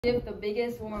Give the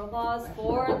biggest warm applause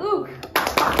for Luke.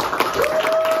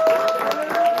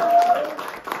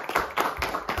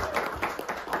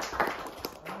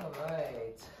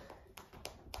 Alright.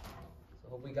 So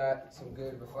hope we got some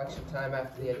good reflection time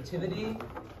after the activity.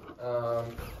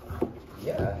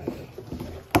 Yeah.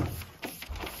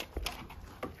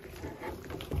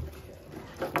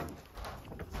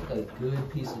 It's like a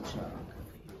good piece of chalk.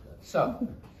 So,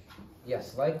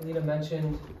 yes, like Lena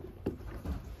mentioned,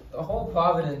 the whole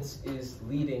providence is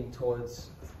leading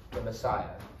towards the Messiah.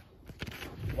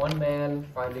 One man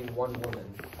finding one woman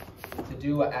to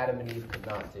do what Adam and Eve could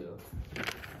not do.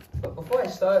 But before I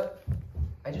start,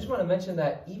 I just want to mention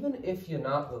that even if you're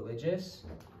not religious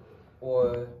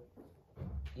or,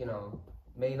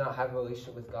 may not have a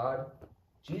relationship with God,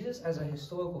 Jesus as a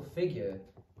historical figure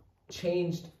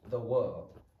changed the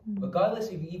world. Regardless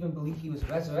if you even believe he was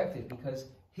resurrected, because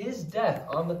his death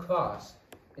on the cross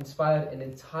inspired an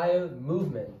entire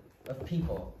movement of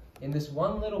people in this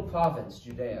one little province,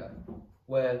 Judea,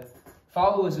 where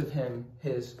followers of him,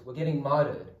 were getting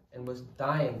martyred and was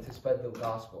dying to spread the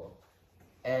gospel.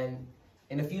 And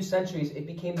in a few centuries, it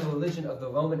became the religion of the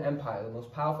Roman Empire, the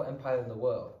most powerful empire in the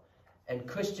world. And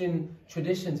Christian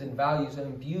traditions and values are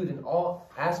imbued in all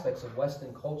aspects of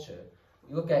Western culture.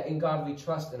 You look at In God We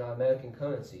Trust in our American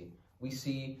currency, we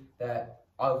see that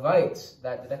our rights,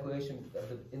 that the Declaration of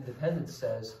Independence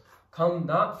says, come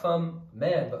not from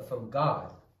man, but from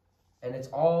God. And it's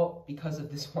all because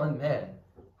of this one man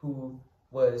who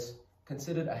was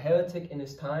considered a heretic in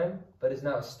his time, but is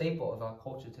now a staple of our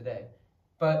culture today.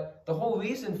 But the whole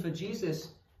reason for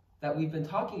Jesus that we've been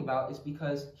talking about is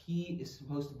because he is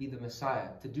supposed to be the Messiah,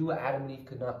 to do what Adam and Eve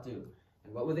could not do.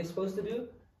 And what were they supposed to do?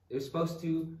 They were supposed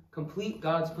to complete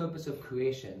God's purpose of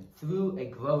creation through a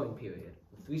growing period.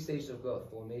 3 stages of growth: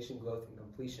 formation, growth, and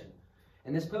completion.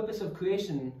 And this purpose of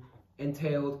creation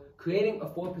entailed creating a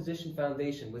 4-position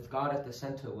foundation with God at the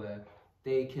center, where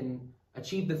they can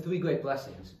achieve the 3 great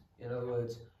blessings. In other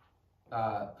words,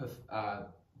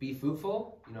 be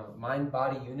fruitful,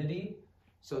 mind-body unity,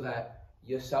 so that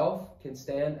yourself can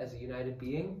stand as a united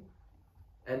being.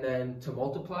 And then to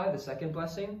multiply, the second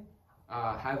blessing,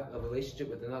 have a relationship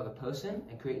with another person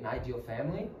and create an ideal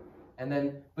family. And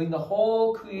then bring the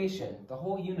whole creation, the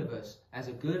whole universe, as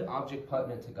a good object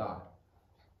partner to God.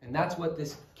 And that's what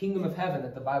this kingdom of heaven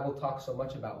that the Bible talks so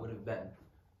much about would have been.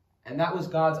 And that was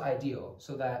God's ideal,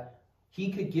 so that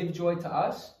he could give joy to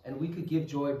us, and we could give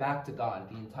joy back to God,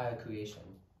 the entire creation.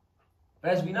 But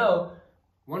as we know,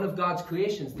 one of God's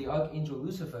creations, the archangel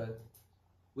Lucifer,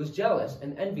 was jealous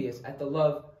and envious at the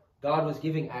love God was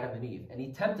giving Adam and Eve. And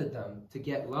he tempted them to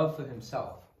get love for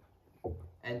himself,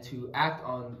 and to act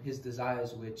on his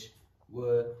desires, which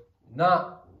were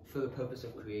not for the purpose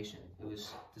of creation. It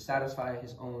was to satisfy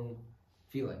his own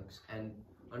feelings. And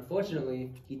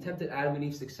unfortunately, he tempted Adam and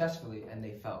Eve successfully, and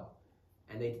they fell.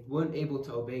 And they weren't able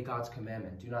to obey God's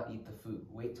commandment: do not eat the fruit.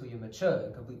 Wait till you're mature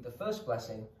and complete the first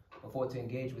blessing before to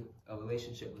engage with a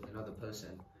relationship with another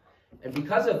person. And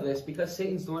because of this, because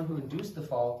Satan's the one who induced the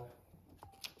fall,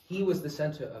 he was the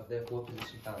center of their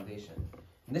 4-position foundation.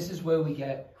 And this is where we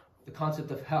get the concept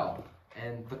of hell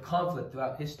and the conflict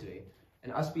throughout history,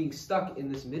 and us being stuck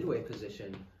in this midway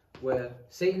position where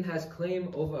Satan has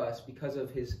claim over us because of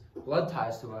his blood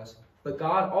ties to us, but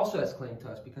God also has claim to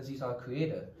us because he's our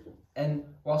creator. And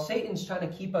while Satan's trying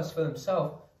to keep us for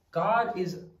himself, God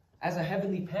is, as a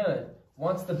heavenly parent,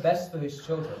 wants the best for his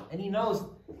children. And he knows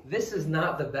this is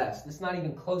not the best. It's not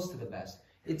even close to the best.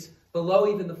 It's below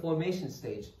even the formation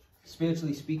stage,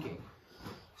 spiritually speaking.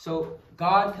 So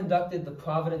God conducted the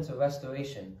providence of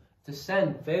restoration to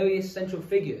send various central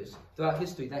figures throughout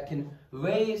history that can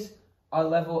raise our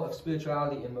level of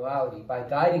spirituality and morality by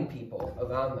guiding people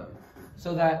around them,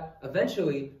 so that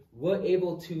eventually we're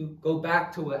able to go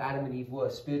back to where Adam and Eve were,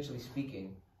 spiritually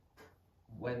speaking,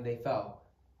 when they fell.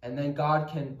 And then God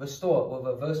can restore or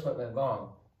reverse what went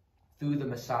wrong through the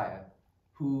Messiah,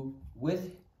 who,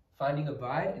 with finding a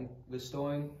bride and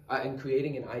restoring and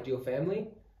creating an ideal family,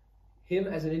 him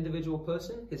as an individual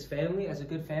person, his family as a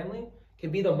good family,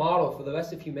 can be the model for the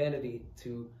rest of humanity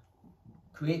to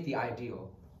create the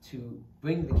ideal, to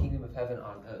bring the kingdom of heaven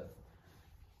on earth.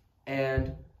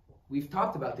 And we've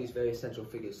talked about these various central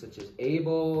figures, such as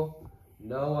Abel,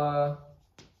 Noah,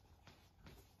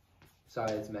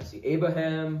 it's messy,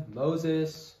 Abraham,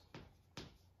 Moses,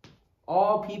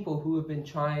 all people who have been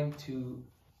trying to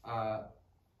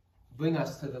bring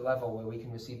us to the level where we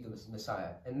can receive the Messiah.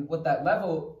 And what that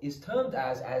level is termed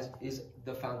as is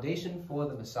the foundation for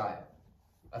the Messiah.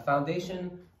 A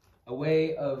foundation, a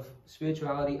way of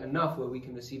spirituality enough where we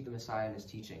can receive the Messiah and his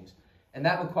teachings. And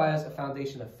that requires a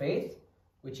foundation of faith,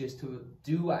 which is to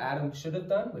do what Adam should have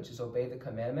done, which is obey the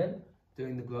commandment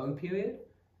during the growing period.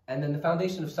 And then the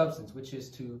foundation of substance, which is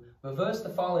to reverse the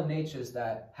fallen natures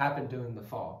that happened during the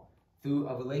fall through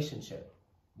a relationship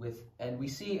with, and we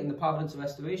see in the providence of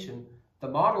restoration, the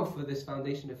model for this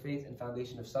foundation of faith and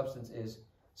foundation of substance is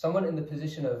someone in the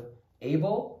position of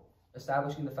Abel,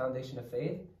 establishing the foundation of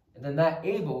faith, and then that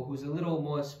Abel, who's a little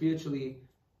more spiritually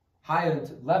higher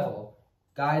level,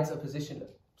 guides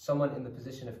someone in the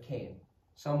position of Cain,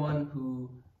 someone who,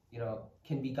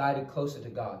 can be guided closer to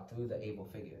God through the Abel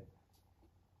figure.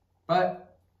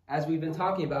 But as we've been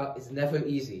talking about, it's never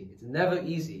easy. It's never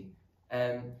easy.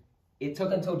 And it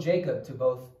took until Jacob to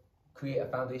both create a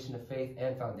foundation of faith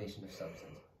and foundation of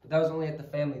substance. But that was only at the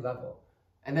family level.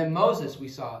 And then Moses, we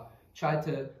saw, tried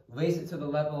to raise it to the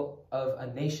level of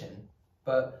a nation.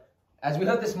 But as we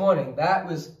heard this morning, that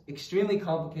was extremely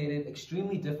complicated,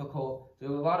 extremely difficult. There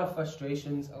were a lot of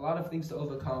frustrations, a lot of things to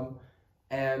overcome.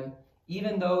 And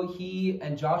even though he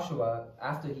and Joshua,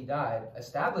 after he died,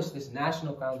 established this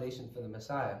national foundation for the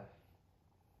Messiah,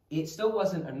 it still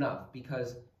wasn't enough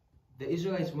because the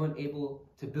Israelites weren't able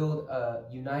to build a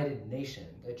united nation.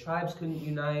 Their tribes couldn't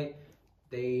unite.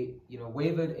 They,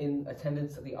 wavered in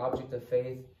attendance to the object of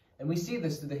faith. And we see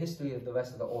this through the history of the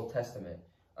rest of the Old Testament.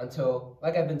 Until,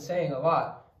 like I've been saying a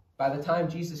lot, by the time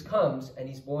Jesus comes and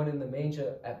he's born in the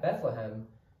manger at Bethlehem,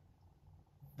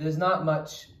 there's not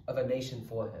much of a nation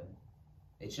for him.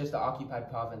 It's just the occupied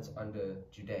province under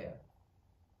Judea.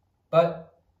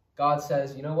 But God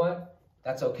says, you know what?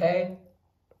 That's okay.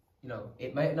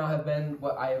 It might not have been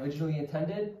what I originally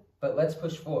intended, but let's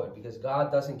push forward because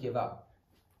God doesn't give up.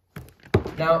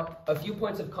 Now, a few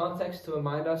points of context to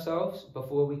remind ourselves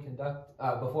before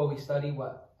we study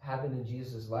what happened in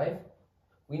Jesus' life.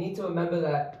 We need to remember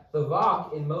that the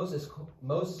rock in Moses'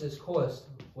 course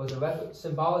was a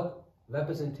symbolic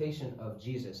representation of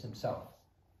Jesus himself.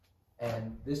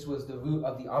 And this was the root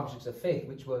of the objects of faith,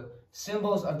 which were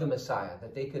symbols of the Messiah,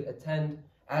 that they could attend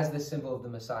as the symbol of the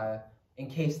Messiah in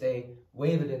case they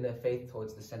wavered in their faith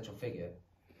towards the central figure.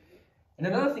 And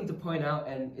another thing to point out,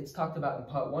 and it's talked about in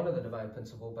part 1 of the divine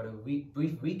principle, but a brief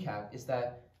recap, is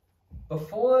that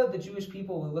before the Jewish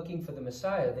people were looking for the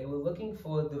Messiah, they were looking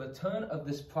for the return of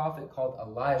this prophet called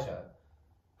Elijah,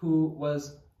 who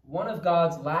was one of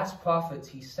God's last prophets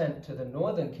he sent to the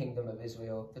northern kingdom of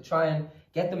Israel to try and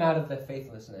get them out of their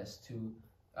faithlessness, to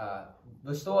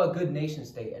restore a good nation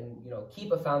state and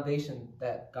keep a foundation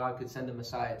that God could send a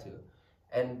Messiah to.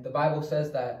 And the Bible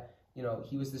says that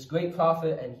he was this great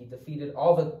prophet and he defeated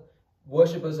all the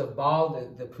worshippers of Baal,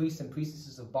 the priests and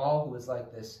priestesses of Baal, who was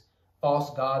like this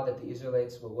false god that the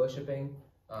Israelites were worshiping.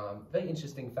 Very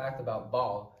interesting fact about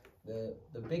Baal.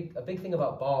 A big thing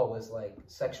about Baal was like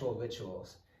sexual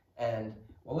rituals. And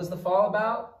what was the fall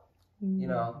about?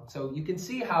 So you can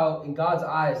see how in God's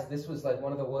eyes, this was like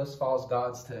one of the worst false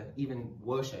gods to even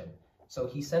worship. So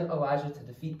he sent Elijah to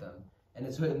defeat them. And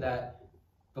it's written that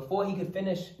before he could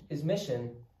finish his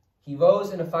mission, he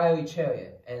rose in a fiery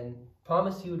chariot and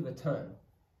promised he would return.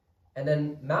 And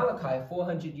then Malachi,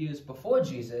 400 years before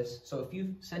Jesus, so a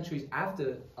few centuries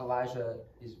after Elijah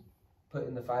is put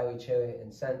in the fiery chariot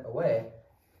and sent away,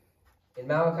 in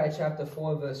Malachi chapter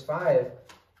 4, verse 5,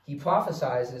 he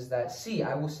prophesies that, "See,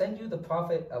 I will send you the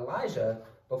prophet Elijah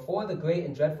before the great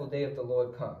and dreadful day of the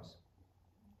Lord comes.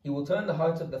 He will turn the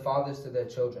hearts of the fathers to their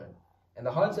children, and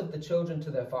the hearts of the children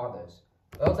to their fathers,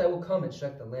 or else I will come and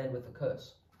strike the land with a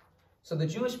curse." So the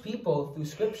Jewish people, through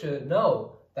Scripture,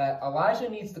 know that Elijah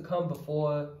needs to come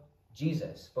before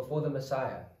Jesus, before the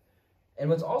Messiah. And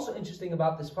what's also interesting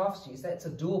about this prophecy is that it's a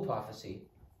dual prophecy.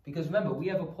 Because remember, we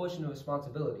have a portion of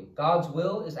responsibility. God's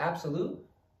will is absolute,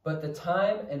 but the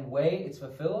time and way it's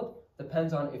fulfilled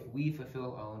depends on if we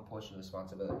fulfill our own portion of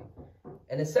responsibility.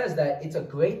 And it says that it's a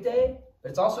great day, but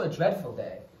it's also a dreadful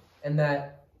day. And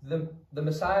that the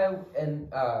Messiah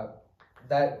and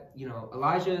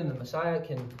Elijah and the Messiah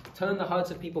can turn the hearts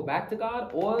of people back to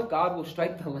God, or God will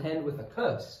strike the land with a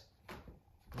curse.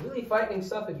 Really frightening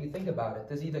stuff if you think about it.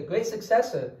 There's either great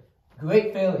success or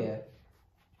great failure.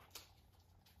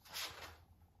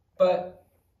 But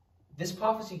this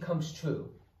prophecy comes true.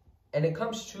 And it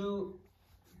comes true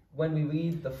when we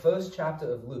read the first chapter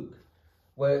of Luke,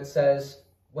 where it says,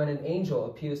 when an angel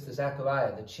appears to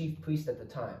Zechariah, the chief priest at the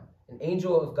time, an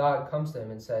angel of God comes to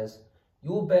him and says,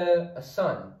 "You will bear a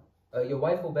son, your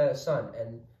wife will bear a son."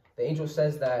 And the angel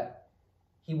says that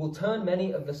he will turn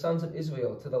many of the sons of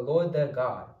Israel to the Lord their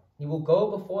God. He will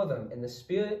go before them in the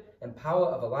spirit and power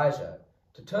of Elijah,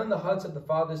 to turn the hearts of the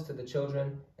fathers to the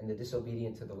children and the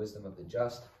disobedient to the wisdom of the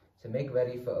just, to make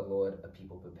ready for a Lord a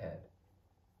people prepared.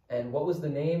 And what was the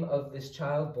name of this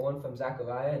child born from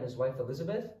Zechariah and his wife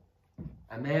Elizabeth?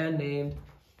 a man named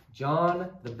John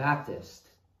the Baptist.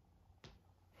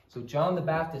 So John the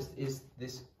Baptist is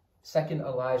this second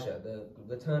Elijah, the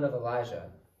return of Elijah,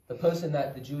 the person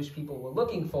that the Jewish people were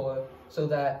looking for, so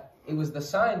that it was the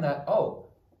sign that, oh,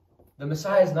 the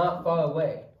Messiah is not far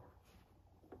away.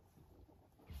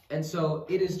 And so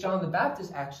it is John the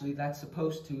Baptist, actually, that's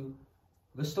supposed to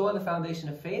restore the foundation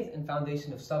of faith and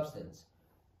foundation of substance.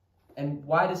 And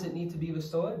why does it need to be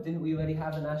restored? Didn't we already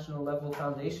have a national level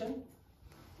foundation?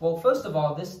 Well, first of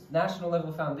all, this national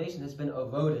level foundation has been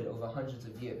eroded over hundreds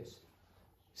of years.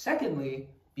 Secondly,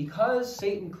 because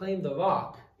Satan claimed the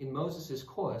rock in Moses'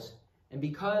 course, and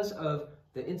because of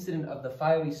the incident of the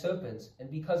fiery serpents, and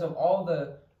because of all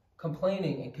the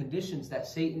complaining and conditions that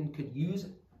Satan could use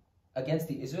against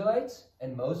the Israelites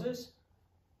and Moses,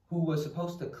 who were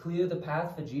supposed to clear the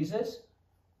path for Jesus,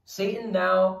 Satan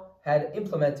now had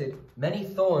implemented many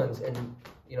thorns and,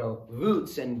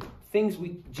 roots and things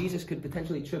Jesus could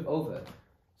potentially trip over.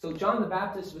 So John the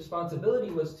Baptist's responsibility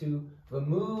was to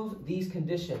remove these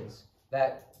conditions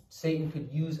that Satan could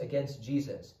use against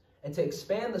Jesus, and to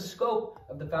expand the scope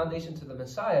of the foundation to the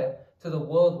Messiah to the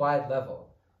worldwide level.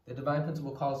 The divine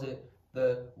principle calls it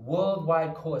the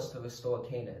worldwide course to restore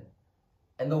Canaan.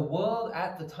 And the world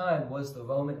at the time was the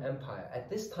Roman Empire. At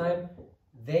this time,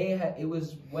 it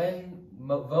was when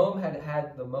Rome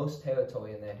had the most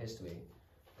territory in their history.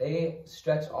 They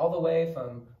stretched all the way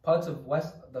from parts of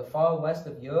the far west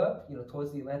of Europe,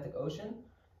 towards the Atlantic Ocean,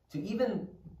 to even,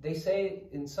 they say,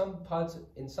 in some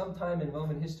time in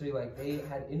Roman history, like they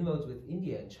had inroads with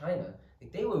India and China.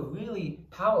 Like they were really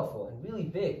powerful and really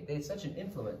big. They had such an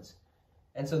influence.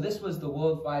 And so this was the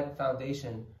worldwide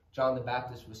foundation John the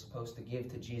Baptist was supposed to give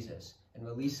to Jesus and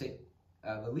release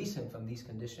him from these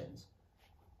conditions.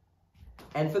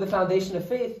 And for the foundation of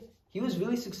faith, he was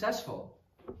really successful.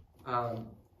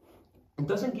 It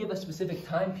doesn't give a specific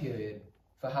time period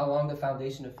for how long the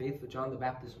foundation of faith for John the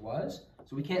Baptist was.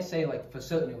 So we can't say, like, for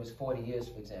certain it was 40 years,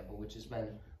 for example, which has been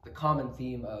the common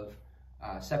theme of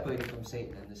separating from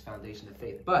Satan and this foundation of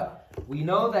faith. But we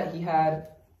know that he had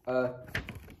a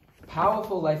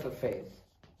powerful life of faith.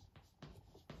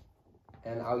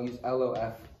 And I'll use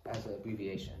LOF as an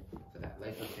abbreviation for that,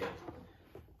 life of faith.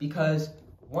 Because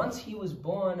once he was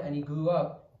born and he grew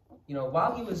up,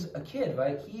 while he was a kid,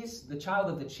 right, he's the child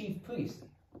of the chief priest.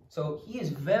 So he is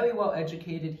very well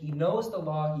educated. He knows the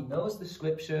law. He knows the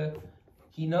scripture.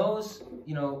 He knows,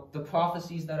 the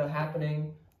prophecies that are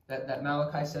happening, that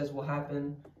Malachi says will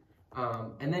happen.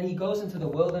 And then he goes into the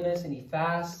wilderness and he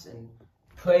fasts and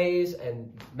prays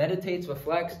and meditates,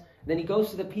 reflects. And then he goes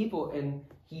to the people and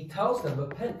he tells them,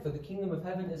 repent, for the kingdom of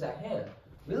heaven is at hand.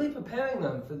 Really preparing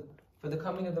them for the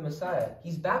coming of the Messiah.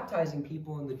 He's baptizing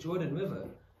people in the Jordan River.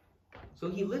 So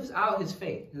he lives out his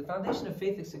faith. The foundation of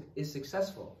faith is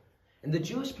successful. And the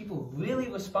Jewish people really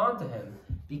respond to him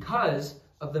because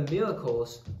of the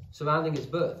miracles surrounding his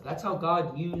birth. That's how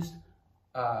God used,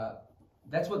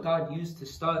 that's what God used to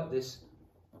start this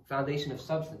foundation of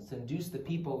substance, to induce the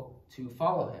people to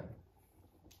follow him.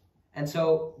 And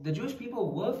so the Jewish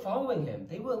people were following him.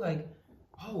 They were like,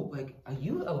 oh, like, are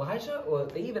you Elijah? Or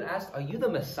they even asked, are you the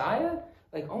Messiah?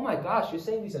 Like, oh my gosh, you're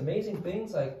saying these amazing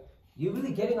things. Like, you're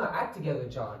really getting our act together,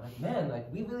 John. Like, man,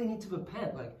 like, we really need to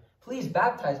repent. Like, please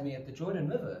baptize me at the Jordan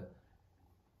River.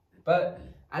 But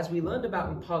as we learned about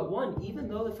in part 1, even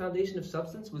though the foundation of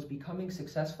substance was becoming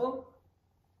successful,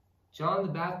 John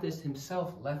the Baptist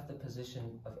himself left the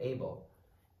position of Abel.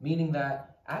 Meaning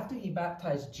that after he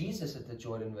baptized Jesus at the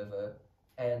Jordan River,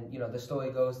 and, the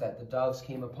story goes that the doves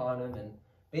came upon him, and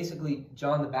basically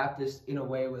John the Baptist, in a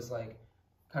way, was like,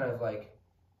 kind of like,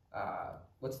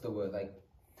 what's the word? Like,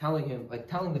 telling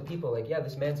the people, like, yeah,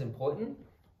 this man's important.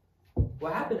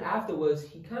 What happened afterwards,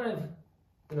 he kind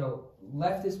of,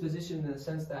 left his position in the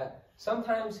sense that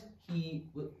sometimes he,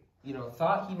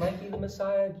 thought he might be the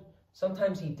Messiah.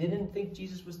 Sometimes he didn't think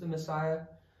Jesus was the Messiah.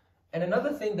 And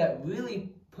another thing that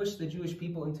really pushed the Jewish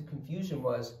people into confusion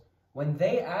was when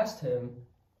they asked him,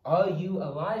 are you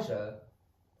Elijah?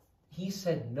 He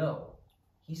said no.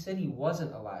 He said he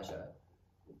wasn't Elijah.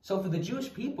 So for the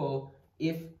Jewish people,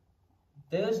 if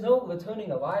there is no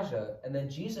returning Elijah, and then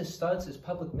Jesus starts his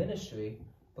public ministry,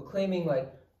 proclaiming,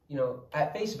 like,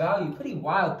 at face value, pretty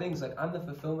wild things like, I'm the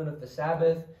fulfillment of the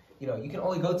Sabbath, you can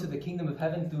only go to the kingdom of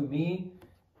heaven through me.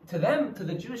 To them, to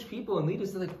the Jewish people and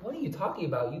leaders, they're like, what are you talking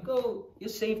about? You're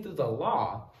saved through the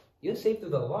law. You're saved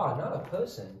through the law, not a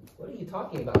person. What are you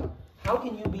talking about? How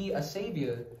can you be a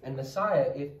savior and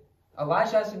Messiah if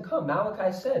Elijah hasn't come?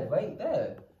 Malachi said right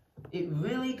there. It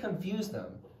really confused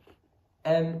them.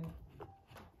 And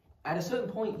at a certain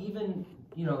point, even,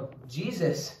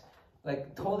 Jesus,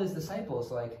 like, told his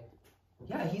disciples, like,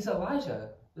 yeah, he's Elijah.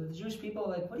 But the Jewish people are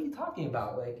like, what are you talking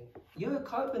about? Like, you're a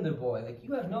carpenter boy. Like,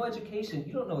 you have no education.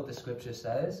 You don't know what the scripture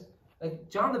says. Like,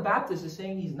 John the Baptist is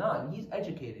saying he's not, and he's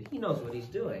educated. He knows what he's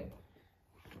doing.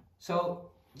 So,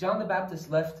 John the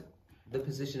Baptist left the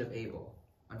position of Abel,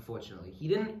 unfortunately.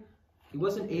 He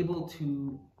wasn't able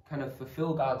to kind of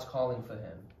fulfill God's calling for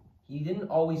him. He didn't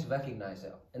always recognize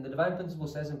it. And the divine principle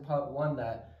says in part 1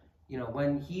 that,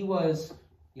 when he was,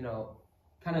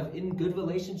 kind of in good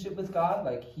relationship with God,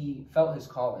 like he felt his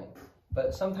calling.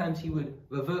 But sometimes he would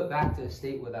revert back to a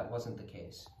state where that wasn't the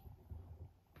case.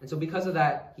 And so because of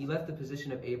that, he left the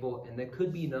position of Abel, and there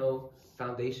could be no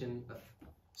foundation of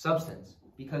substance,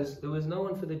 because there was no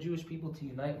one for the Jewish people to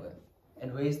unite with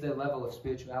and raise their level of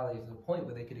spirituality to the point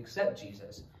where they could accept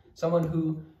Jesus. Someone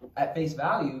who, at face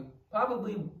value,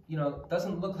 probably,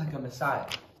 doesn't look like a Messiah.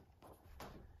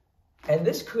 And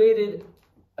this created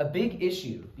a big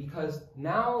issue, because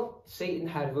now Satan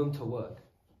had room to work.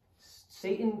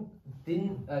 Satan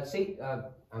didn't,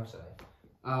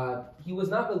 he was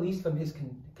not released from his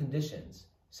conditions.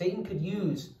 Satan could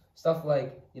use stuff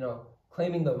like,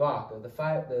 claiming the rock, or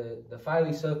the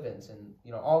fiery serpents, and,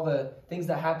 all the things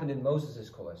that happened in Moses'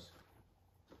 course.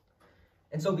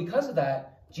 And so because of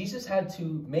that, Jesus had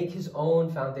to make his own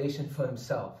foundation for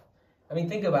himself. I mean,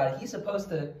 think about it. He's supposed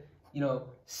to,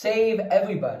 save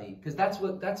everybody, because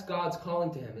that's God's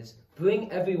calling to him, is bring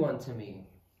everyone to me,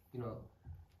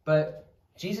 But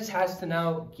Jesus has to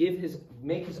now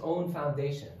make his own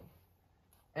foundation.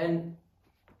 And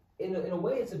in a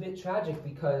way, it's a bit tragic,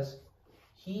 because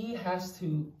he has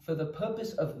to, for the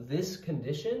purpose of this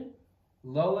condition,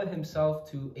 lower himself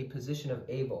to a position of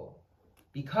Abel.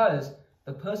 Because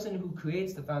the person who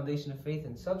creates the foundation of faith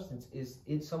and substance is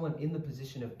someone in the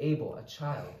position of Abel, a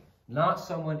child, not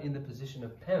someone in the position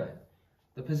of parent.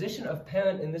 The position of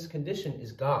parent in this condition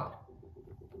is God.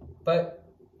 But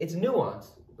it's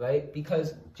nuanced, right?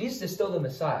 Because Jesus is still the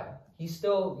Messiah. He's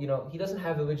still, he doesn't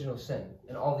have original sin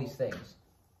and all these things.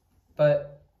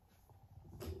 But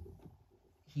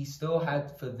he still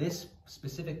had, for this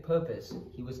specific purpose,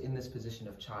 he was in this position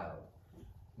of child.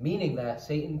 Meaning that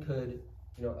Satan could,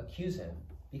 accuse him.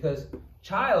 Because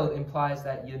child implies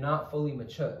that you're not fully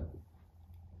mature.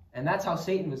 And that's how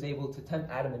Satan was able to tempt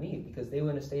Adam and Eve, because they were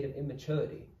in a state of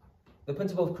immaturity. The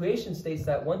principle of creation states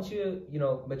that once you're,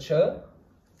 mature,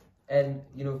 and,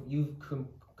 you've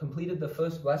completed the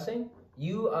first blessing,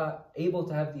 you are able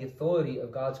to have the authority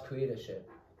of God's creatorship.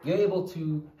 You're able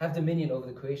to have dominion over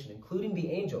the creation, including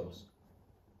the angels.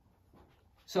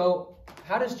 So,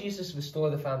 how does Jesus restore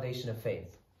the foundation of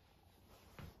faith?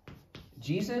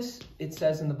 Jesus, it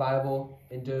says in the Bible,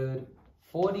 endured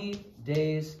 40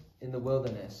 days in the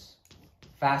wilderness,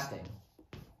 fasting.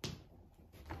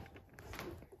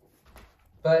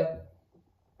 But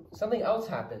something else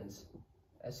happens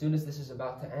as soon as this is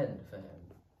about to end for him.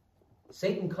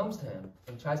 Satan comes to him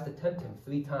and tries to tempt him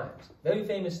 3 times. Very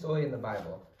famous story in the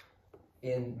Bible,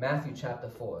 in Matthew chapter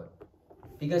 4.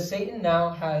 Because Satan now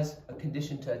has a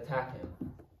condition to attack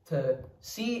him, to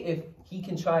see if he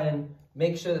can try and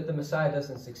make sure that the Messiah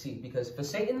doesn't succeed. Because for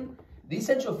Satan, these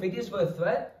central figures were a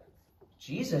threat.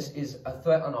 Jesus is a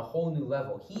threat on a whole new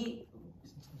level.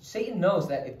 Satan knows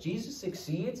that if Jesus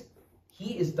succeeds,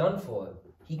 he is done for.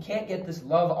 He can't get this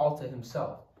love all to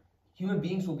himself. Human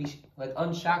beings will be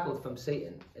unshackled from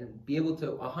Satan and be able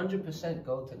to 100%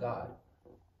 go to God.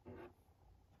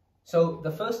 So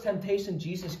the first temptation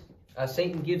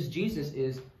Satan gives Jesus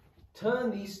is,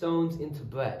 turn these stones into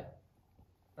bread.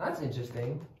 That's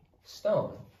interesting.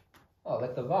 Stone. Oh,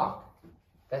 like the rock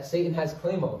that Satan has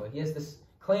claim over. He has this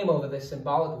claim over the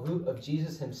symbolic root of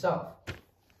Jesus himself.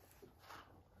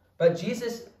 But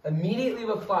Jesus immediately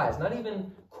replies, not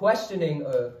even questioning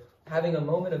or having a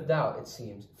moment of doubt, it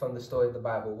seems, from the story of the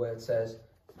Bible, where it says,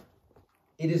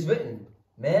 "It is written,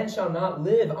 man shall not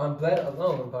live on bread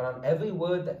alone, but on every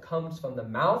word that comes from the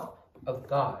mouth of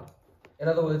God." In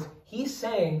other words, he's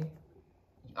saying,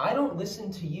 I don't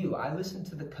listen to you, I listen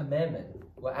to the commandment,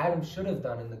 what Adam should have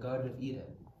done in the Garden of Eden.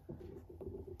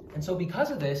 And so because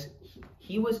of this,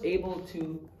 he was able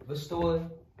to restore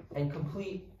and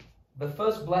complete the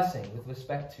first blessing with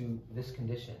respect to this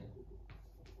condition.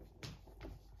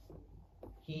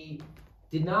 He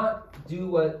did not do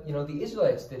what the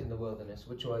Israelites did in the wilderness,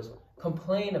 which was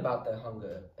complain about their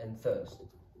hunger and thirst.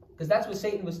 Because that's what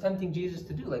Satan was tempting Jesus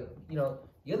to do.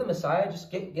 You're the Messiah,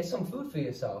 just get some food for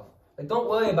yourself. Don't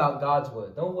worry about God's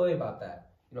word. Don't worry about that.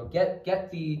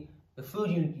 Get the food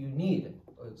you need,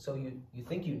 or so you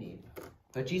think you need.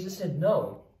 But Jesus said,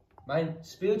 no, my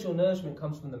spiritual nourishment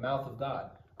comes from the mouth of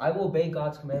God. I will obey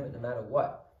God's commandment no matter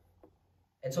what.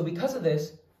 And so because of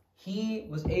this, he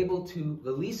was able to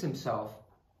release himself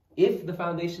if the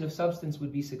foundation of substance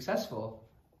would be successful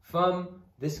from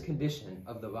this condition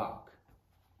of the rock.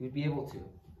 He would be able to.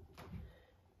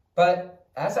 But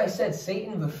as I said,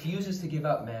 Satan refuses to give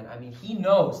up, man. I mean, he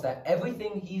knows that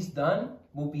everything he's done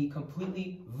will be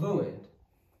completely ruined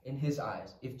in his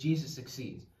eyes if Jesus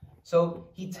succeeds. So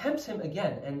he tempts him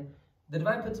again, and the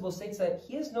divine principle states that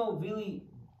he has no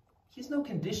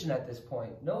condition at this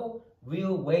point, no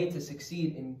real way to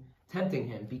succeed in tempting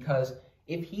him, because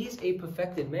if he's a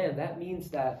perfected man, that means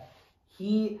that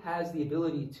he has the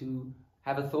ability to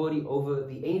have authority over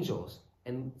the angels,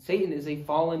 and Satan is a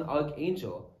fallen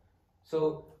archangel.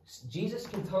 So Jesus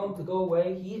can tell him to go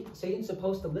away. Satan's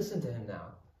supposed to listen to him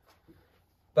now.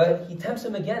 But he tempts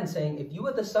him again, saying, if you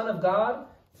are the Son of God,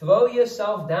 throw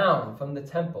yourself down from the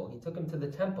temple. He took him to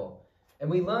the temple. And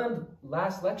we learned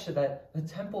last lecture that the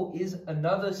temple is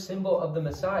another symbol of the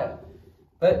Messiah.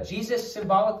 But Jesus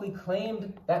symbolically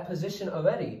claimed that position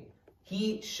already.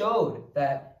 He showed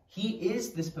that he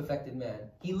is this perfected man.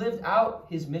 He lived out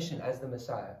his mission as the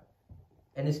Messiah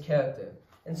and his character.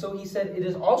 And so he said, it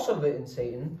is also written,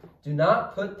 Satan, do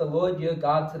not put the Lord your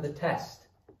God to the test.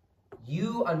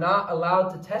 You are not allowed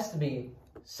to test me,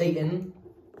 Satan.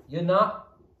 You're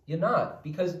not,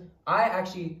 because I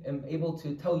actually am able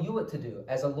to tell you what to do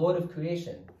as a Lord of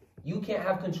creation. You can't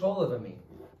have control over me.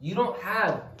 You don't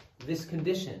have this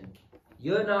condition.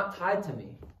 You're not tied to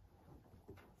me.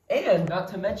 And not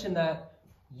to mention that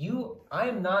I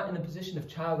am not in a position of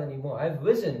child anymore. I've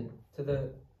risen to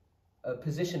the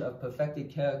position of perfected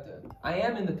character. I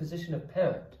am in the position of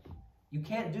parent. You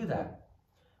can't do that.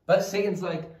 But Satan's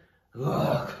like,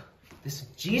 look, this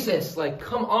Jesus, like,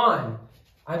 come on.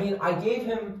 I mean, I gave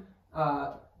him,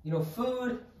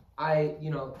 food.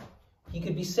 He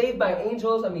could be saved by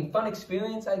angels. I mean, fun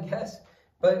experience, I guess.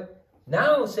 But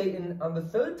now Satan, on the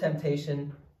third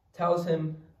temptation, tells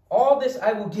him, all this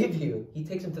I will give you. He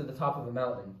takes him to the top of a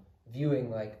mountain,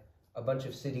 viewing like a bunch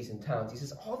of cities and towns. He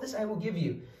says, all this I will give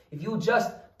you if you'll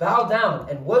just bow down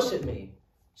and worship me.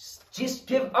 Just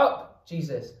give up,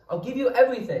 Jesus. I'll give you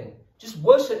everything. Just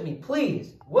worship me,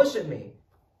 please. Worship me.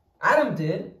 Adam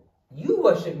did. You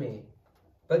worship me.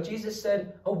 But Jesus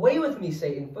said, away with me,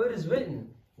 Satan, for it is written,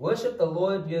 worship the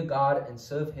Lord your God and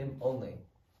serve him only.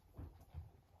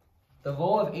 The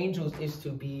role of angels is to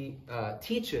be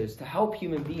teachers, to help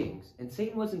human beings. And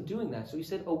Satan wasn't doing that. So he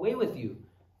said, away with you.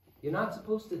 You're not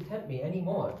supposed to tempt me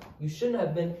anymore. You shouldn't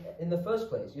have been in the first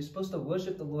place. You're supposed to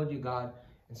worship the Lord your God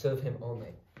and serve him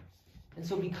only. And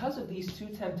so because of these two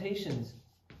temptations,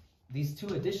 these two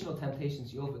additional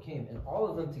temptations he overcame, and all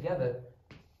of them together,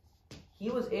 he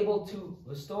was able to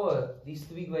restore these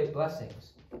three great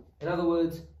blessings. In other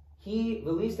words, he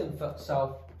released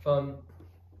himself from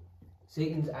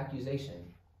Satan's accusation.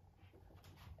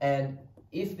 And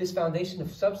if this foundation of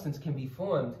substance can be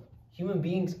formed, human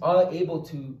beings are able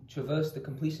to traverse the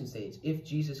completion stage if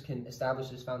Jesus can establish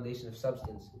this foundation of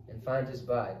substance and find his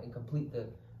bride and complete the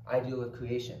ideal of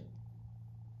creation.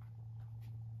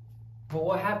 But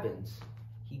what happens?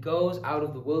 He goes out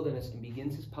of the wilderness and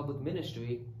begins his public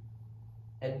ministry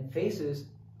and faces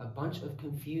a bunch of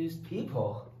confused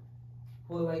people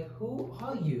who are like, who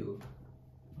are you?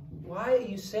 Why are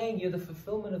you saying you're the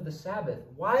fulfillment of the Sabbath?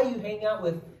 Why are you hanging out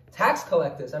with tax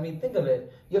collectors? I mean, think of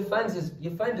it. Your friend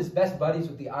is best buddies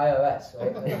with the IRS,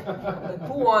 right? Like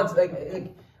who wants,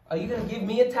 are you going to give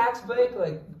me a tax break?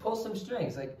 Like, pull some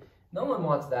strings. Like, no one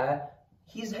wants that.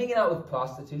 He's hanging out with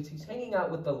prostitutes. He's hanging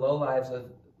out with the lowlives of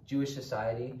Jewish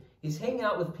society. He's hanging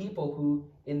out with people who,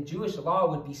 in Jewish law,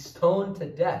 would be stoned to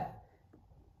death.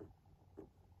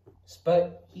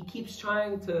 But he keeps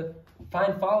trying to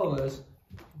find followers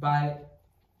by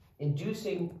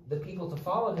inducing the people to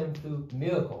follow him through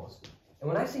miracles. And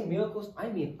when I say miracles, I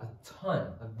mean a ton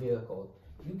of miracles.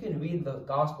 You can read the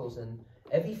Gospels, and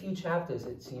every few chapters,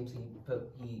 it seems,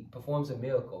 he performs a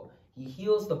miracle. He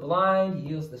heals the blind, he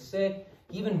heals the sick,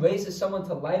 he even raises someone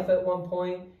to life at one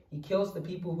point. He kills the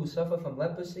people who suffer from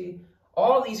leprosy.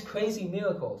 All these crazy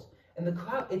miracles. And the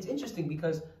crowd, it's interesting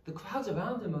because the crowds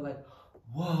around him are like,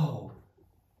 whoa.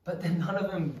 But then none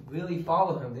of them really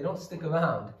follow him. They don't stick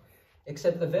around.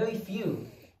 Except the very few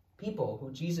people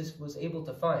who Jesus was able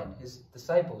to find. His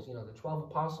disciples, the 12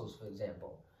 apostles, for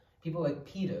example. People like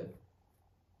Peter.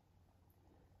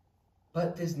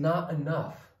 But there's not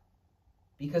enough.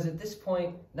 Because at this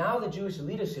point, now the Jewish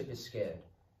leadership is scared.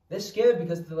 They're scared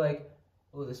because they're like,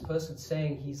 oh, this person's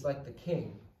saying he's like the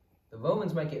king. The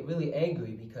Romans might get really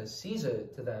angry because Caesar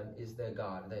to them is their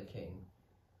god, their king.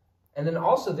 And then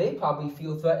also they probably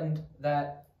feel threatened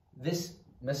that this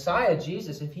Messiah,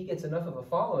 Jesus, if he gets enough of a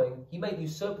following, he might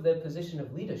usurp their position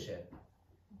of leadership.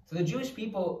 So the Jewish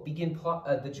people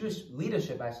the Jewish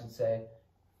leadership, I should say,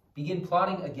 begin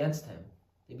plotting against him.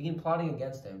 They begin plotting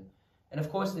against him. And of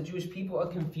course, the Jewish people are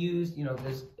confused. You know,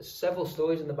 there's several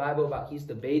stories in the Bible about he's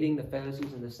debating the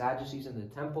Pharisees and the Sadducees in the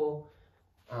temple.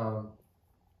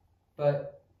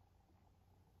 But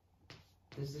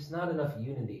there's just not enough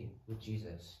unity with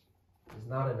Jesus. There's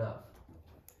not enough.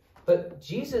 But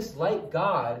Jesus, like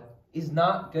God, is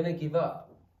not going to give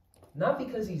up. Not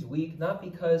because he's weak, not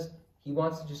because he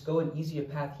wants to just go an easier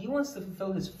path. He wants to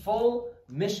fulfill his full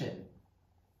mission.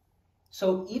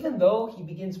 So even though he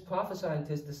begins prophesying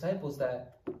to his disciples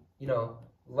that, you know,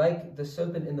 like the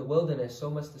serpent in the wilderness, so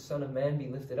must the Son of Man be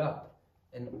lifted up.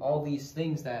 And all these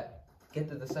things that get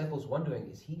the disciples wondering,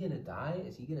 is he going to die?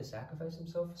 Is he going to sacrifice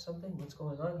himself for something? What's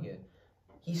going on here?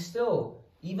 He still,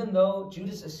 even though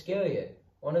Judas Iscariot,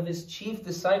 one of his chief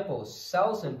disciples,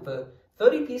 sells him for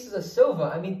 30 pieces of silver.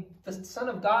 I mean, the Son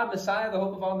of God, Messiah, the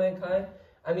hope of all mankind.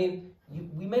 I mean,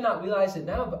 we may not realize it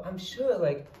now, but I'm sure,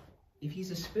 like, if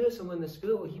he's a spirit, someone in the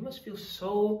spirit world, he must feel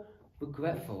so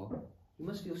regretful. He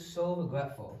must feel so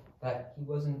regretful that he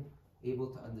wasn't able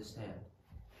to understand.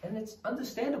 And it's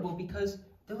understandable because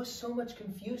there was so much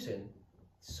confusion.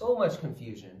 So much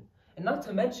confusion. And not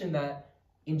to mention that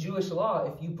in Jewish law,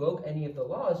 if you broke any of the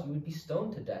laws, you would be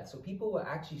stoned to death. So people were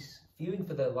actually fearing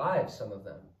for their lives, some of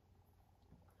them.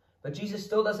 But Jesus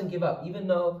still doesn't give up, even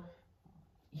though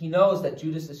he knows that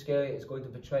Judas Iscariot is going to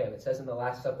betray him. It says in the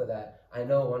Last Supper that, I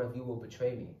know one of you will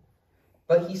betray me.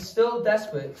 But he's still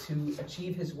desperate to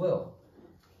achieve his will.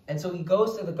 And so he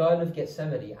goes to the Garden of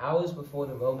Gethsemane, hours before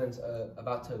the Romans are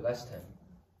about to arrest him.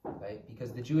 Right?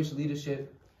 Because the Jewish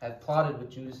leadership had plotted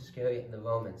with Judas Iscariot and the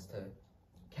Romans to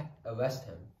arrest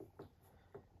him.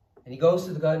 And he goes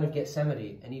to the Garden of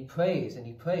Gethsemane, and he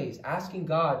prays, asking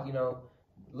God, you know,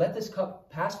 let this cup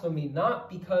pass from me, not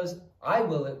because I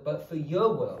will it, but for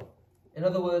your will. In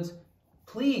other words,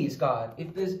 please, God,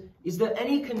 is there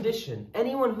any condition,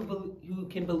 anyone who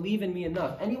can believe in me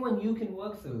enough, anyone you can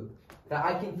work through, that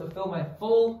I can fulfill my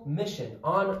full mission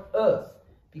on earth?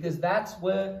 Because that's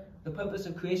where the purpose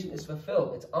of creation is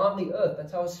fulfilled. It's on the earth.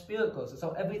 That's how his spirit goes. That's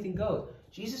how everything goes.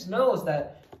 Jesus knows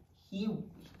that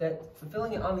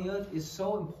fulfilling it on the earth is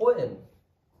so important.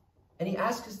 And he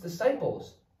asks his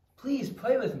disciples, please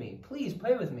pray with me. Please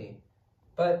pray with me.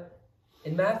 But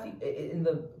in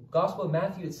the Gospel of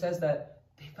Matthew, it says that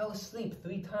they fell asleep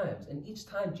 3 times. And each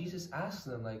time Jesus asks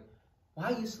them, like, why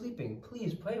are you sleeping?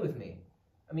 Please pray with me.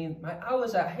 I mean, my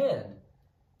hour's at hand.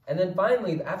 And then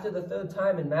finally, after the 3rd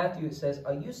time in Matthew, it says,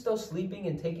 are you still sleeping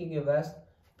and taking your rest?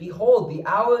 Behold, the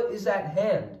hour is at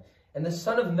hand, and the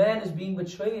Son of Man is being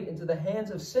betrayed into the hands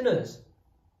of sinners.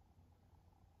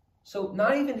 So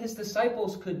not even his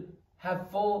disciples could have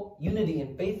full unity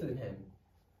and faith in him.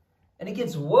 And it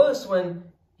gets worse when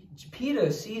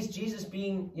Peter sees Jesus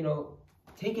being, you know,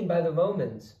 taken by the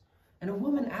Romans. And a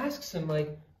woman asks him,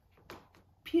 like,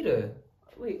 Peter,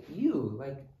 wait, you,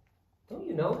 like, don't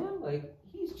you know him? Like,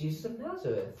 he's Jesus of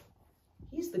Nazareth.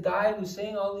 He's the guy who's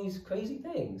saying all these crazy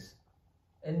things,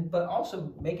 but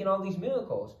also making all these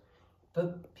miracles.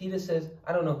 But Peter says,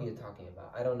 I don't know who you're talking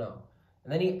about. I don't know.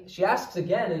 And then she asks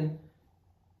again, and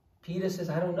Peter says,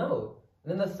 I don't know.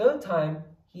 And then the 3rd time,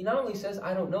 he not only says,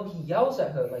 I don't know, he yells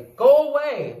at her, like, go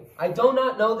away. I do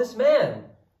not know this man.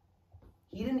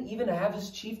 He didn't even have his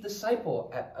chief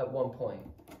disciple at one point.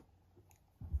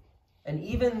 And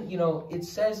even, you know, it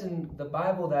says in the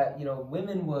Bible that, you know,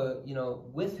 women were, you know,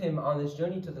 with him on this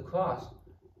journey to the cross.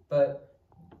 But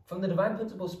from the divine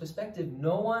principles perspective,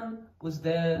 no one was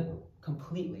there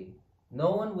completely.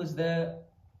 No one was there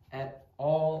at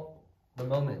all the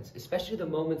moments, especially the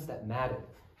moments that mattered.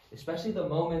 Especially the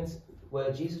moments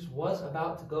where Jesus was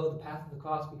about to go the path of the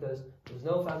cross because there was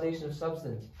no foundation of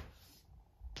substance.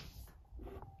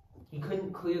 He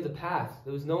couldn't clear the path.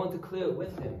 There was no one to clear it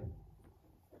with him.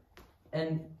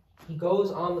 And he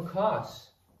goes on the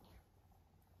cross.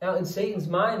 Now, in Satan's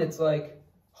mind, it's like,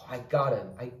 oh, I got him.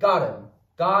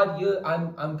 God,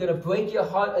 I'm going to break your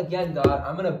heart again, God.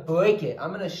 I'm going to break it. I'm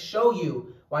going to show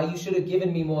you why you should have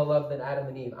given me more love than Adam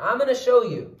and Eve. I'm going to show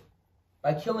you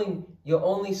by killing your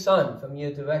only son from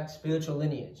your direct spiritual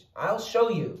lineage. I'll show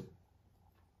you.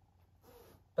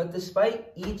 But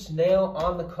despite each nail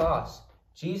on the cross,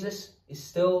 Jesus is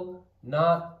still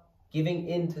not giving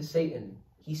in to Satan.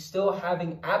 He's still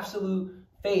having absolute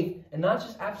faith, and not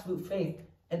just absolute faith,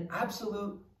 an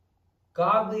absolute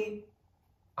godly,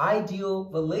 ideal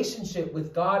relationship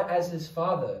with God as his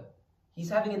Father. He's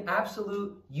having an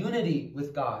absolute unity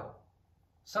with God,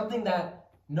 something that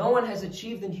no one has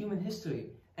achieved in human history.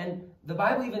 And the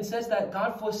Bible even says that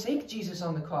God forsake Jesus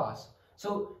on the cross.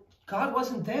 So God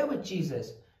wasn't there with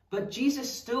Jesus, but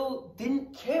Jesus still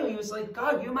didn't care. He was like,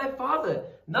 God, you're my Father.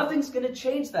 Nothing's going to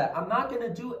change that. I'm not going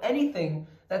to do anything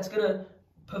that's going to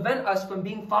prevent us from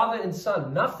being father and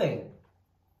son. Nothing.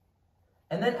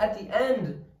 And then at the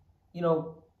end, you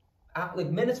know, like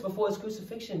minutes before his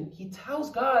crucifixion, he tells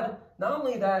God not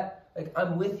only that, like,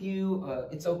 I'm with you,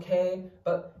 it's okay,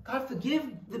 but God, forgive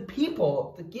the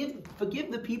people.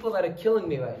 Forgive the people that are killing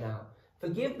me right now.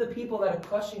 Forgive the people that are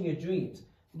crushing your dreams.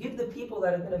 Forgive the people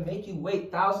that are going to make you wait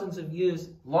thousands of years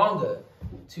longer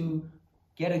to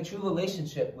get a true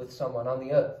relationship with someone on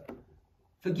the earth.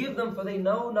 Forgive them, for they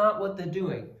know not what they're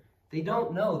doing. They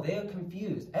don't know. They are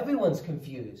confused. Everyone's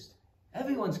confused.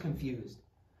 Everyone's confused.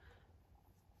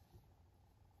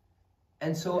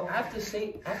 And so after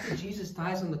Jesus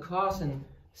dies on the cross and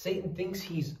Satan thinks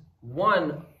he's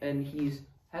won and he's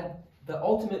had the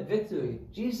ultimate victory,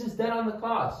 Jesus is dead on the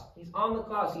cross. He's on the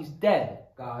cross. He's dead,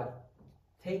 God.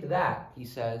 Take that, he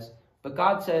says. But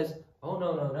God says, oh,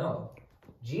 no, no, no.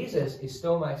 Jesus is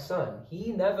still my son.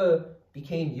 He never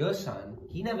became your son.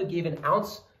 He never gave an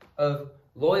ounce of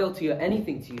loyalty or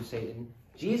anything to you, Satan.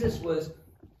 Jesus was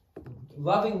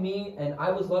loving me and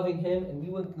I was loving him, and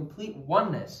we were in complete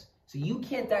oneness. So you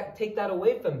can't take that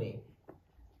away from me.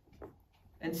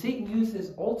 And Satan used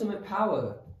his ultimate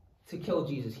power to kill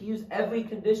Jesus. He used every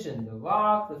condition: the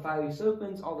rock, the fiery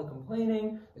serpents, all the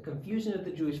complaining, the confusion of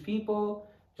the Jewish people,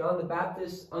 John the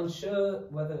Baptist unsure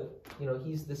whether,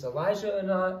 he's this Elijah or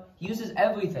not. He uses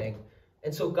everything.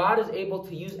 And so God is able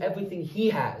to use everything he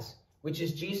has, which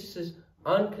is Jesus'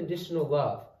 unconditional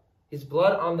love, his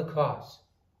blood on the cross.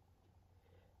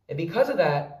 And because of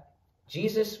that,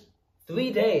 Jesus,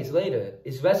 3 days later,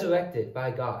 is resurrected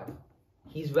by God.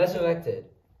 He's resurrected.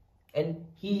 And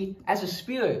he, as a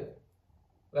spirit,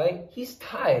 right, he's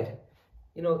tired.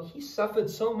 He suffered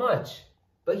so much.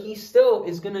 But he still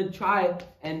is going to try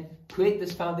and create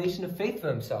this foundation of faith for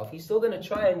himself. He's still going to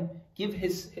try and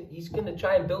he's going to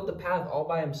try and build the path all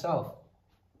by himself.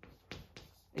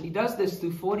 And he does this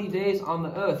through 40 days on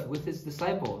the earth with his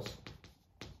disciples,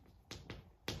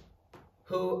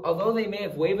 who, although they may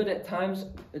have wavered at times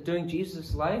during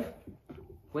Jesus' life,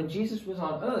 when Jesus was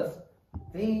on earth,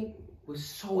 they were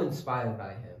so inspired by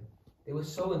him. They were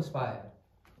so inspired.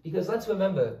 Because let's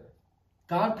remember,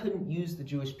 God couldn't use the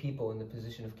Jewish people in the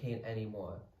position of Cain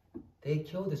anymore. They had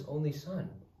killed his only son.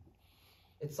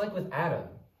 It's like with Adam.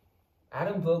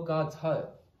 Adam broke God's heart.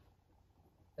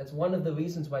 That's one of the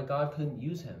reasons why God couldn't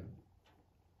use him.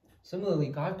 Similarly,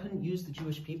 God couldn't use the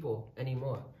Jewish people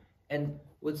anymore. And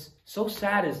what's so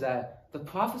sad is that the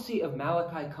prophecy of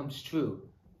Malachi comes true.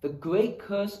 The great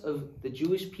curse of the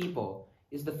Jewish people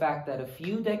is the fact that a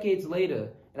few decades later,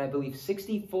 and I believe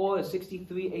 64 or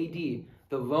 63 AD,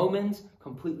 the Romans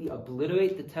completely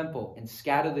obliterate the temple and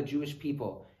scatter the Jewish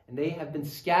people. And they have been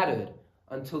scattered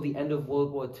until the end of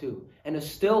World War II and are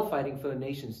still fighting for a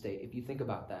nation state, if you think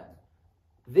about that.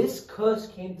 This curse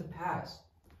came to pass.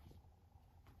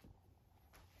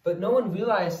 But no one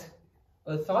realized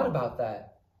or thought about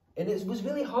that. And it was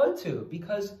really hard to,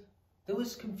 because there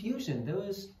was confusion. There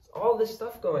was all this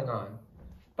stuff going on.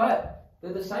 But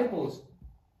the disciples,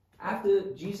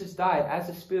 after Jesus died as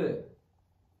a spirit,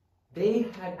 they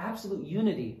had absolute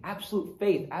unity, absolute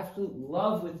faith, absolute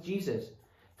love with Jesus,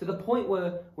 to the point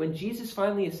where when Jesus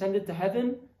finally ascended to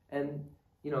heaven, and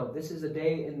this is a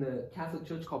day in the Catholic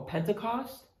Church called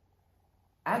Pentecost.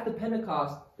 At the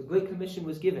Pentecost, the Great Commission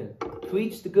was given.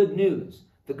 Preach the good news.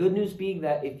 The good news being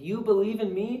that if you believe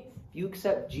in me, if you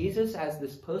accept Jesus as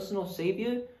this personal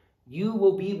Savior, you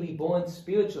will be reborn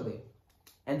spiritually.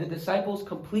 And the disciples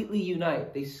completely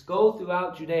unite. They go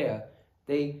throughout Judea.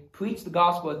 They preach the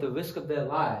gospel at the risk of their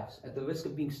lives, at the risk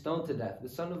of being stoned to death,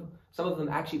 with some of them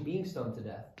actually being stoned to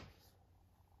death.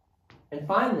 And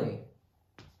finally,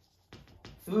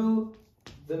 through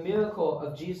the miracle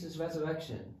of Jesus'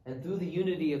 resurrection and through the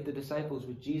unity of the disciples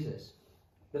with Jesus,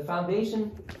 the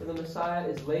foundation for the Messiah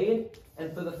is laid,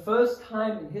 and for the first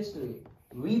time in history,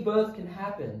 rebirth can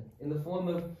happen in the form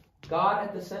of God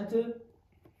at the center,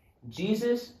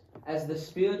 Jesus as the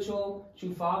spiritual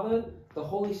true Father, the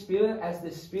Holy Spirit as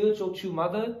this spiritual true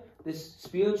Mother, this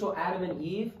spiritual Adam and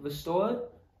Eve restored,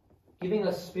 giving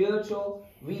us spiritual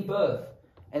rebirth.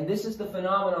 And this is the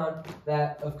phenomenon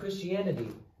of Christianity,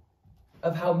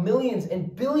 of how millions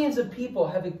and billions of people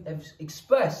have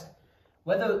expressed,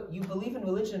 whether you believe in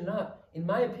religion or not. In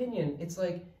my opinion, it's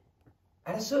like,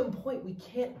 at a certain point, we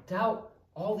can't doubt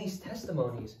all these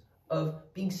testimonies of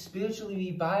being spiritually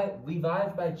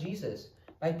revived by Jesus,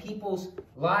 by people's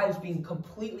lives being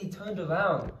completely turned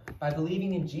around by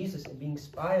believing in Jesus and being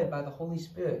inspired by the Holy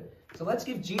Spirit. So let's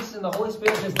give Jesus and the Holy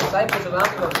Spirit and his disciples a round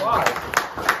of applause.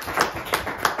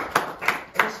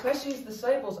 And especially his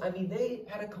disciples, they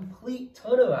had a complete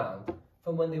turnaround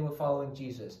from when they were following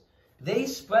Jesus. They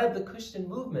spread the Christian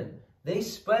movement. They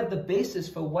spread the basis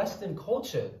for Western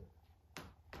culture.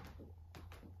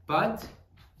 But,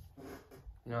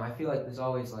 I feel like there's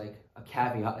always like a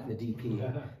caveat in the DP.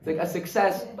 It's like a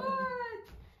success, but...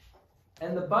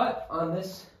 And the but on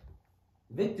this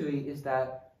victory is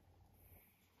that,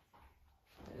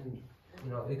 and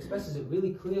it expresses it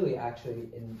really clearly actually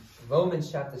in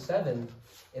Romans chapter 7,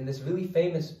 in this really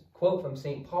famous quote from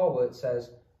St. Paul where it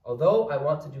says, "Although I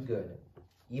want to do good,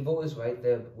 evil is right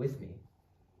there with me.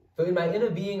 For in my inner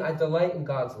being I delight in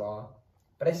God's law,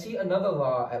 but I see another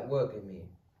law at work in me,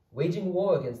 waging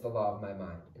war against the law of my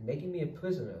mind, and making me a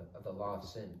prisoner of the law of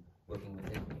sin working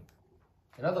within me."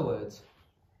 In other words,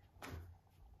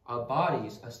 our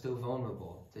bodies are still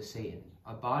vulnerable to Satan.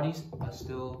 Our bodies are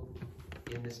still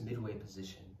in this midway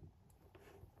position.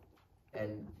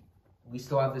 And we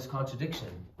still have this contradiction.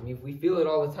 We feel it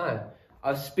all the time.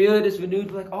 Our spirit is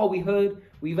renewed, like, oh, we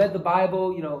read the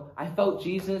Bible, I felt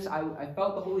Jesus, I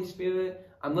felt the Holy Spirit,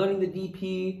 I'm learning the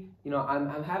DP,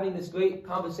 I'm having this great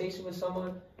conversation with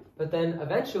someone, but then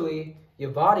eventually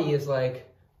your body is like,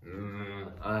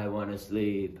 I want to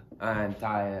sleep, I'm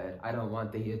tired, I don't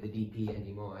want to hear the DP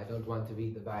anymore, I don't want to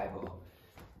read the Bible.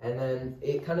 And then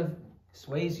it kind of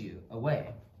sways you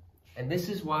away. And this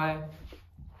is why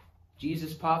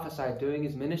Jesus prophesied during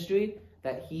his ministry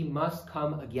that he must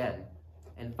come again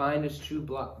and find his true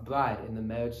bride in the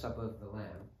marriage supper of the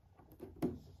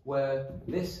Lamb. Where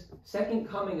this second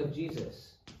coming of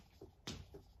Jesus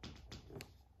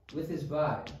with his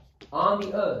bride on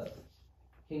the earth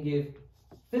can give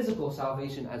physical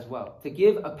salvation as well. To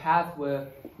give a path where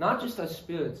not just our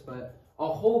spirits, but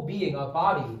our whole being, our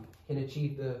body, can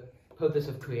achieve the purpose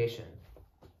of creation.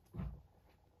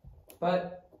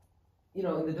 But, in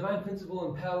the divine principle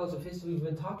and parallels of history, we've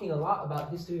been talking a lot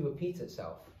about history repeats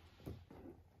itself.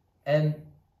 And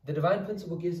the divine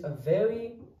principle gives a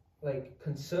very,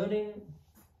 concerning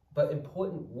but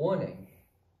important warning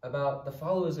about the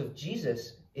followers of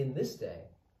Jesus in this day,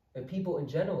 and people in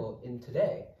general in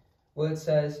today, where it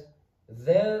says,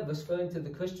 they're referring to the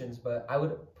Christians, but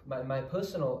my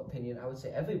personal opinion, I would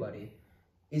say everybody,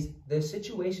 is their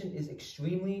situation is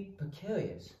extremely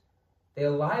precarious. They are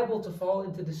liable to fall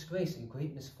into disgrace and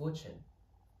great misfortune.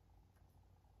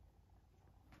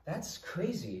 That's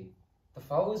crazy. The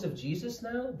followers of Jesus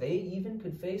now, they even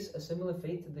could face a similar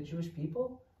fate to the Jewish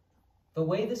people. The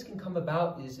way this can come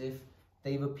about is if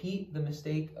they repeat the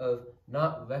mistake of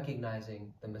not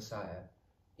recognizing the Messiah.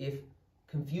 If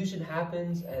confusion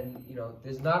happens and,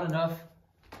 there's not enough,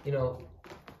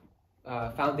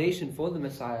 foundation for the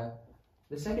Messiah,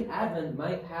 the second advent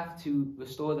might have to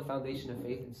restore the foundation of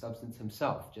faith and substance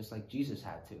himself, just like Jesus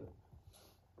had to.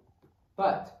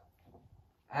 But,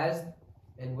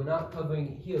 and we're not covering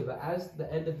it here, but as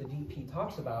the end of the DP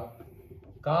talks about,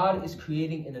 God is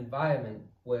creating an environment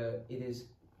where it is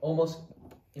almost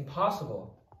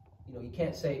impossible, you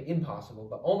can't say impossible,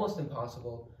 but almost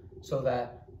impossible, so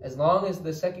that as long as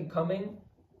the second coming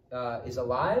is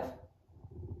alive,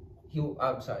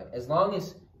 as long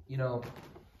as,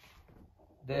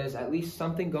 there's at least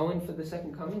something going for the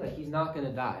second coming, that he's not going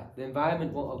to die. The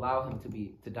environment won't allow him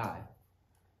to die.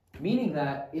 Meaning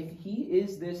that if he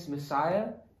is this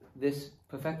Messiah, this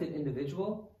perfected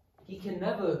individual, he can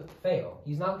never fail.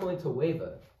 He's not going to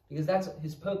waver, because that's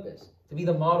his purpose, to be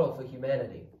the model for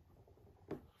humanity.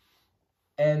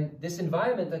 And this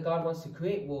environment that God wants to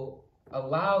create will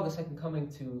allow the second coming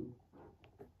to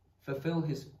fulfill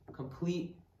his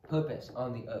complete purpose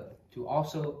on the earth, to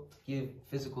also give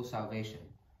physical salvation.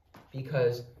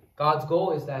 Because God's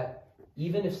goal is that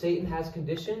even if Satan has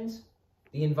conditions,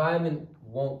 the environment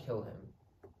won't kill him.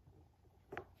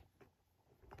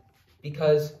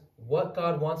 Because what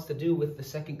God wants to do with the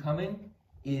second coming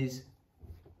is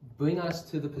bring us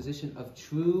to the position of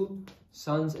true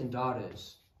sons and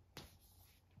daughters.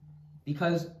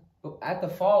 Because at the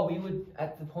fall, we would,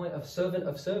 at the point of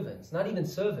servants, not even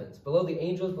servants, below the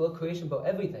angels, below creation, below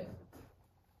everything.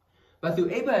 But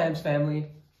through Abraham's family,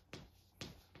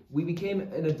 we became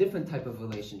in a different type of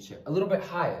relationship, a little bit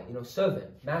higher,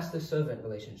 servant, master-servant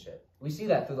relationship. We see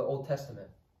that through the Old Testament.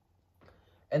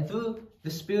 And through the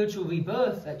spiritual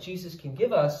rebirth that Jesus can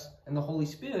give us and the Holy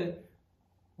Spirit,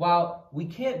 while we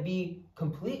can't be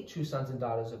complete true sons and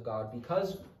daughters of God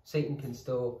because Satan can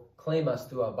still claim us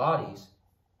through our bodies,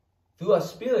 through our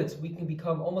spirits, we can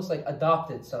become almost like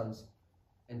adopted sons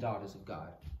and daughters of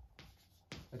God,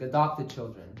 like adopted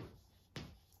children.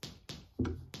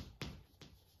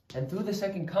 And through the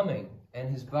second coming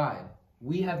and his bride,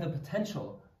 we have the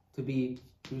potential to be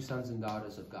true sons and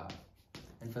daughters of God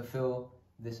and fulfill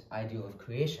this ideal of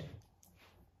creation.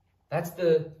 That's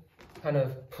the kind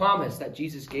of promise that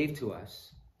Jesus gave to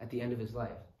us at the end of his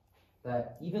life.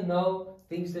 That even though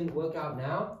things didn't work out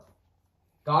now,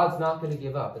 God's not going to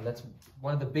give up. And that's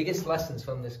one of the biggest lessons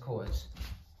from this course.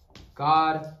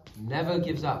 God never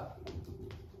gives up.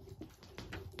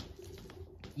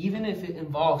 Even if it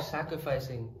involves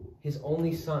sacrificing his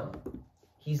only son,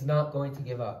 he's not going to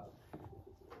give up.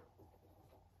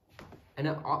 And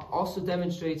it also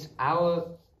demonstrates our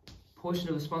portion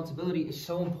of responsibility is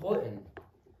so important.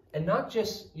 And not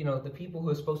just, the people who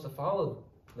are supposed to follow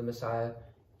the Messiah,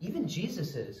 even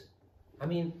Jesus is. I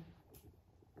mean,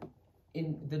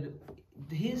 in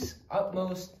his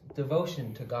utmost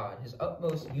devotion to God, his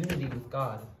utmost unity with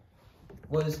God,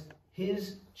 was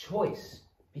his choice.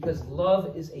 Because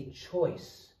love is a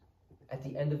choice at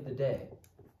the end of the day.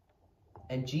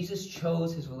 And Jesus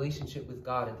chose his relationship with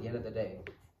God at the end of the day,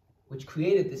 which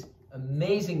created this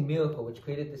amazing miracle, which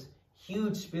created this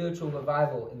huge spiritual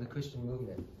revival in the Christian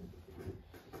movement.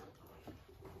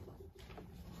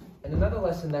 And another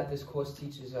lesson that this course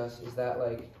teaches us is that,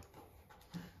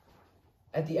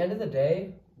 at the end of the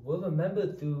day, we're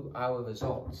remembered through our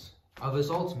results. Our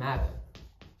results matter.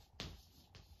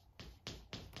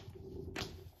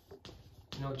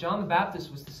 John the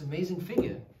Baptist was this amazing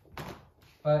figure.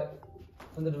 But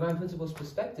from the Divine Principles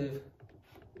perspective,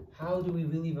 how do we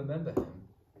really remember him?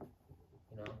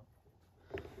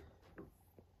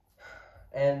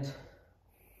 And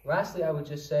lastly, I would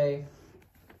just say,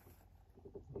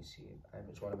 let me see, I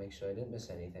just want to make sure I didn't miss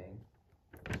anything.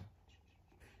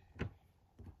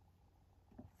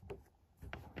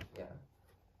 Yeah.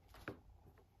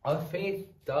 Our faith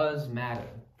does matter.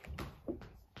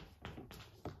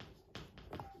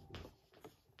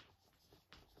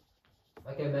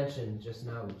 Like I mentioned just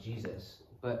now with Jesus,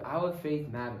 but our faith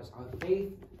matters. Our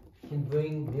faith can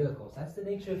bring miracles. That's the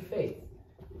nature of faith.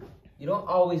 You don't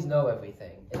always know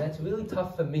everything, and that's really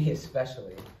tough for me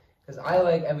especially, because I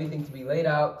like everything to be laid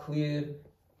out, cleared,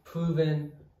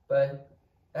 proven, but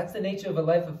that's the nature of a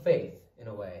life of faith, in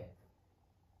a way.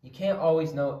 You can't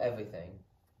always know everything,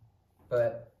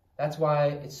 but that's why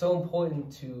it's so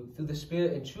important to, through the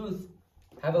Spirit and truth,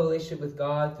 have a relationship with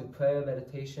God through prayer,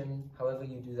 meditation, however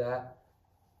you do that,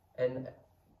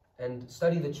 and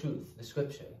study the truth, the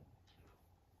Scripture.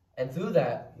 And through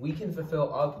that, we can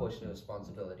fulfill our portion of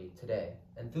responsibility today.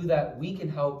 And through that, we can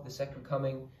help the second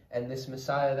coming and this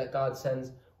Messiah that God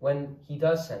sends when he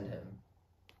does send him.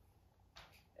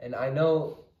 And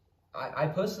I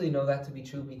personally know that to be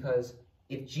true, because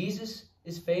if Jesus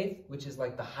is faith, which is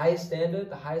like the highest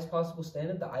standard, the highest possible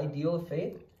standard, the ideal of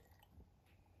faith,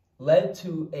 led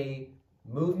to a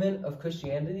movement of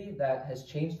Christianity that has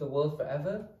changed the world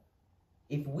forever,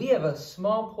 if we have a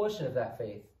small portion of that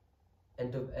faith,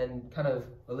 and kind of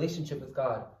relationship with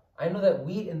God, I know that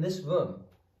we in this room,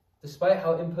 despite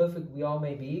how imperfect we all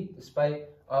may be, despite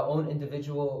our own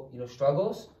individual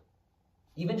struggles,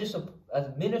 even just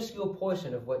a minuscule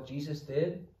portion of what Jesus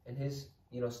did and his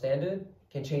standard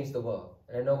can change the world.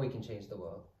 And I know we can change the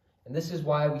world. And this is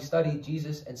why we study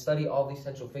Jesus and study all these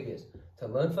central figures, to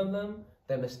learn from them,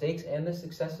 their mistakes and their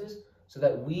successes, so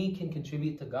that we can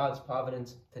contribute to God's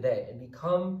providence today and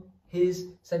become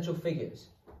his central figures.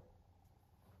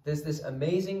 There's this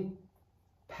amazing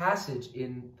passage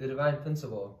in the Divine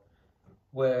Principle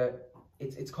where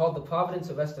it's called the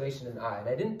Providence of Restoration in I. And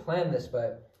I didn't plan this,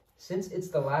 but since it's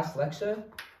the last lecture,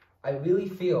 I really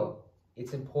feel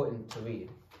it's important to read.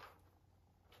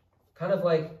 Kind of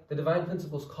like the Divine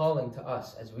Principle's calling to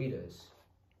us as readers.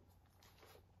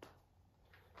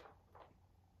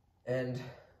 And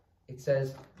it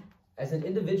says, as an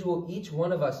individual, each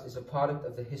one of us is a product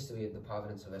of the history of the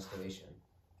Providence of Restoration.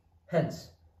 Hence,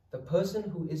 the person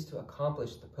who is to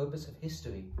accomplish the purpose of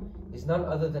history is none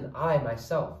other than I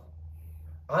myself.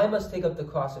 I must take up the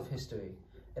cross of history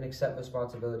and accept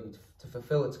responsibility to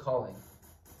fulfill its calling.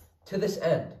 To this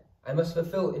end, I must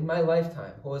fulfill in my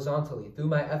lifetime, horizontally, through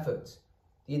my efforts,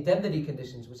 the indemnity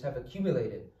conditions which have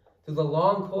accumulated through the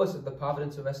long course of the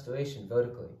Providence of Restoration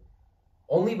vertically.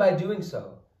 Only by doing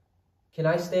so can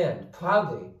I stand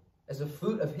proudly as a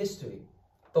fruit of history,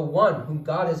 the one whom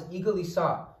God has eagerly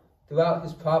sought throughout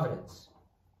his providence.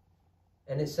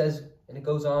 And it says, and it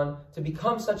goes on, to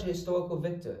become such a historical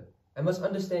victor, I must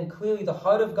understand clearly the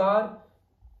heart of God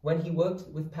when he worked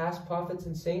with past prophets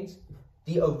and saints,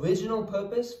 the original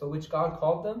purpose for which God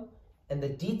called them, and the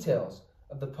details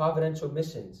of the providential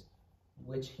missions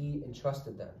which he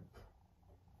entrusted them.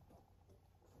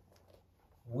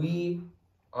 We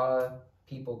are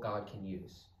people God can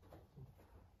use.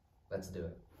 Let's do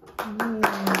it.